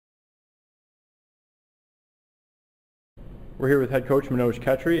We're here with head coach Manoj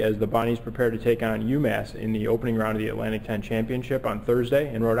Khetri as the Bonnies prepare to take on UMass in the opening round of the Atlantic 10 Championship on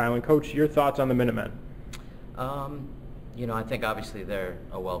Thursday in Rhode Island. Coach, your thoughts on the Minutemen? I think obviously they're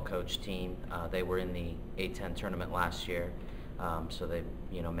a well-coached team. They were in the A10 tournament last year, so they,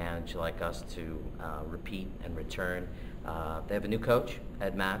 managed, like us, to repeat and return. They have a new coach,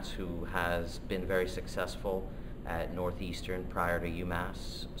 Ed Matz, who has been very successful at Northeastern prior to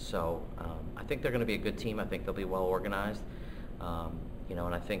UMass. So I think they're going to be a good team. I think they'll be well organized.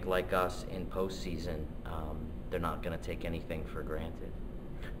 And I think, like us, in postseason, they're not going to take anything for granted.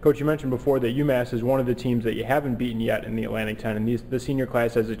 Coach, you mentioned before that UMass is one of the teams that you haven't beaten yet in the Atlantic 10, and the senior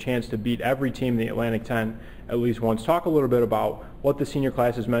class has a chance to beat every team in the Atlantic 10 at least once. Talk a little bit about what the senior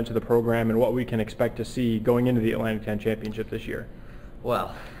class has meant to the program and what we can expect to see going into the Atlantic 10 Championship this year.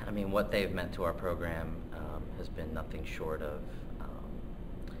 Well, what they've meant to our program has been nothing short of,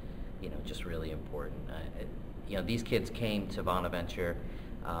 just really important. These kids came to Bonaventure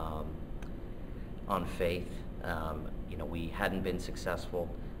on faith. We hadn't been successful.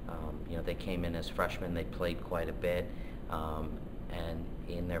 They came in as freshmen. They played quite a bit, and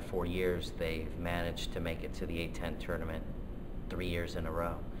in their 4 years, they've managed to make it to the A10 tournament 3 years in a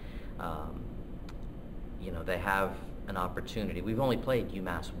row. They have an opportunity. We've only played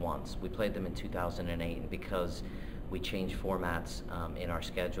UMass once. We played them in 2008, and because we changed formats in our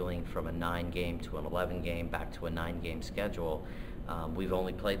scheduling from a 9-game to an 11-game back to a 9-game schedule, we've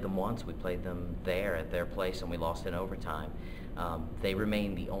only played them once. We played them there at their place, and we lost in overtime. They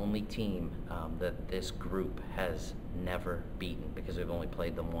remain the only team that this group has never beaten because we've only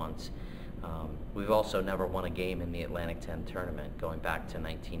played them once. We've also never won a game in the Atlantic 10 tournament going back to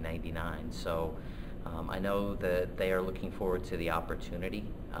 1999. So I know that they are looking forward to the opportunity.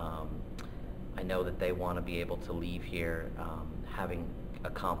 I know that they want to be able to leave here having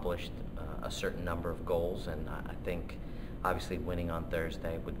accomplished a certain number of goals, and I think obviously winning on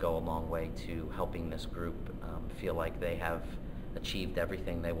Thursday would go a long way to helping this group feel like they have achieved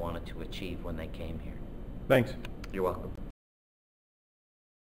everything they wanted to achieve when they came here. Thanks. You're welcome.